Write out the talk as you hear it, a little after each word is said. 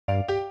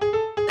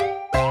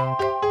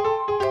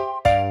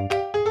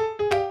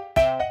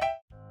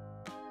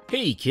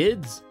Hey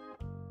kids!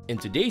 In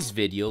today's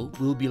video,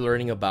 we'll be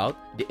learning about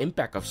the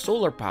impact of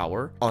solar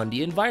power on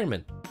the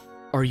environment.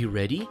 Are you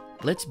ready?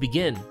 Let's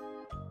begin.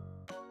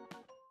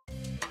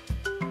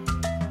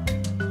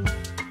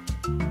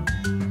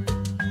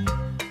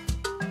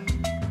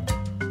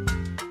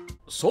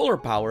 Solar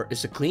power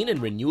is a clean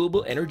and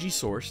renewable energy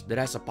source that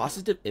has a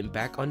positive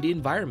impact on the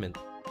environment.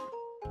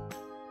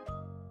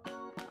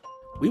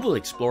 We will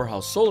explore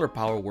how solar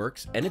power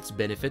works and its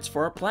benefits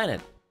for our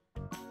planet.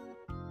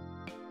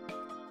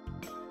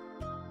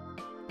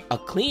 A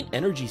clean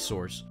energy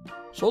source,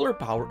 solar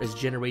power is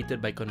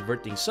generated by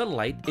converting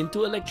sunlight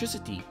into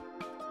electricity.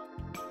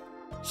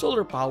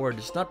 Solar power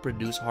does not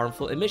produce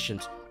harmful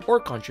emissions or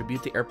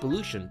contribute to air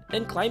pollution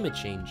and climate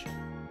change.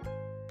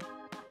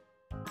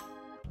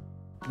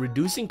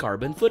 Reducing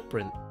carbon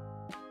footprint.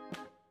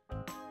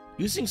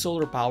 Using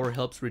solar power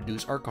helps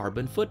reduce our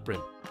carbon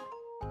footprint.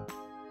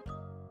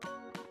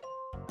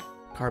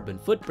 Carbon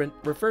footprint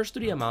refers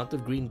to the amount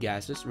of green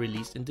gases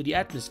released into the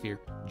atmosphere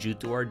due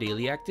to our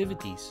daily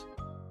activities.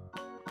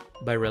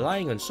 By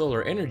relying on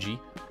solar energy,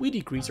 we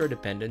decrease our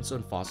dependence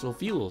on fossil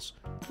fuels,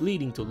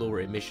 leading to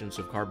lower emissions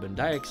of carbon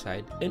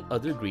dioxide and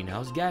other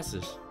greenhouse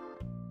gases.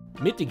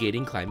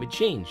 Mitigating climate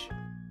change.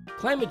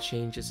 Climate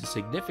change is a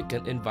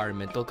significant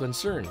environmental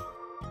concern.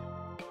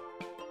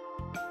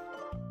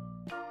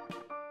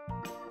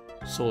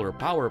 Solar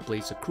power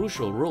plays a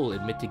crucial role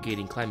in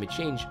mitigating climate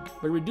change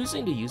by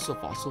reducing the use of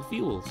fossil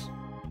fuels.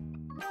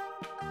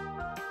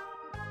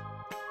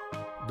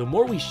 The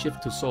more we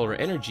shift to solar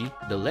energy,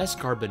 the less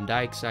carbon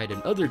dioxide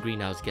and other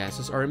greenhouse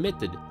gases are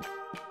emitted.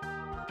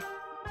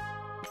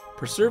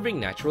 Preserving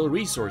natural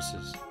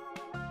resources.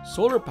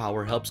 Solar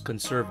power helps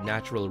conserve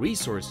natural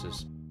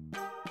resources.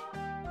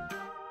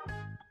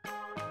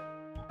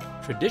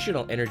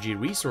 Traditional energy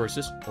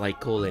resources, like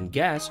coal and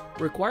gas,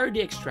 require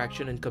the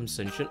extraction and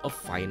consumption of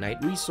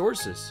finite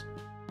resources.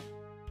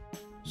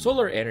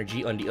 Solar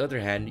energy, on the other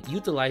hand,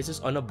 utilizes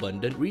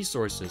abundant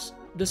resources,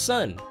 the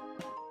sun.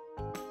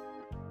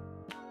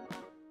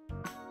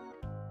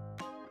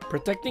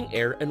 Protecting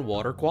air and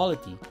water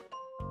quality.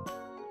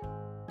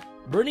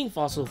 Burning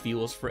fossil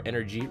fuels for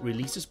energy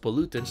releases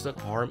pollutants that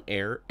harm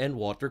air and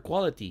water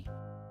quality.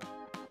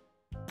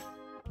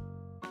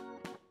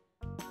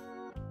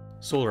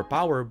 Solar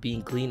power,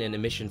 being clean and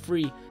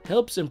emission-free,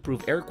 helps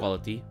improve air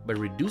quality by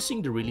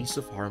reducing the release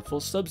of harmful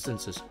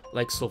substances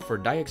like sulfur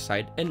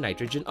dioxide and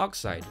nitrogen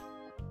oxide.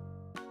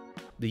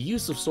 The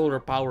use of solar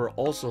power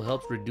also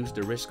helps reduce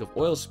the risk of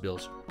oil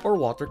spills or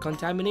water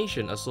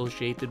contamination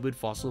associated with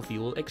fossil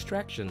fuel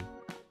extraction.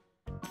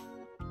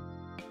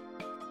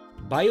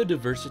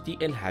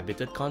 Biodiversity and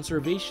habitat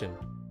conservation.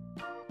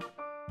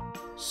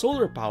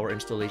 Solar power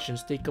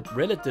installations take up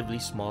relatively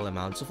small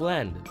amounts of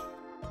land.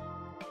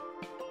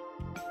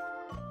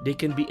 They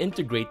can be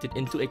integrated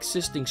into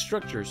existing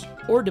structures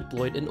or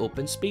deployed in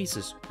open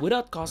spaces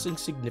without causing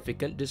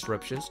significant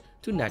disruptions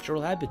to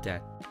natural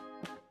habitat.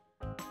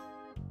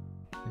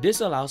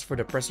 This allows for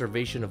the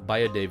preservation of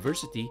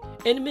biodiversity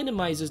and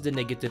minimizes the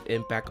negative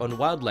impact on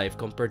wildlife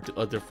compared to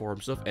other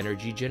forms of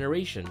energy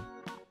generation.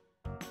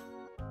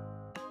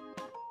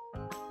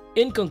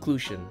 In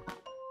conclusion,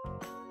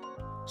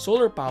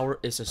 solar power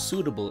is a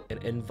suitable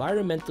and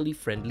environmentally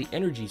friendly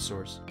energy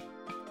source.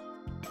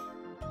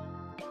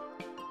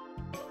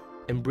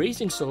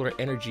 Embracing solar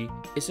energy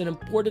is an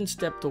important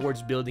step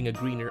towards building a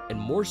greener and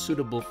more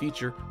suitable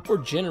future for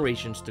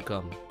generations to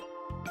come.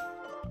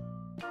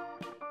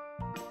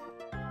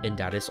 And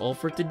that is all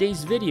for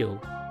today's video.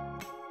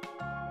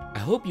 I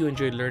hope you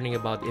enjoyed learning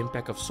about the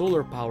impact of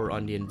solar power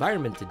on the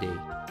environment today.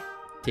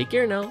 Take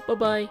care now,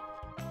 bye-bye!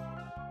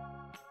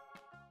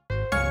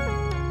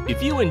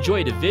 If you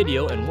enjoyed the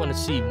video and want to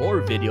see more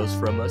videos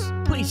from us,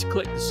 please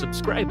click the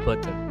subscribe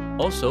button.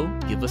 Also,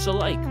 give us a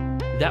like.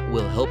 That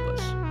will help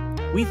us.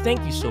 We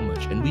thank you so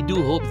much and we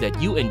do hope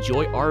that you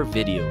enjoy our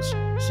videos.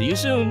 See you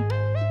soon!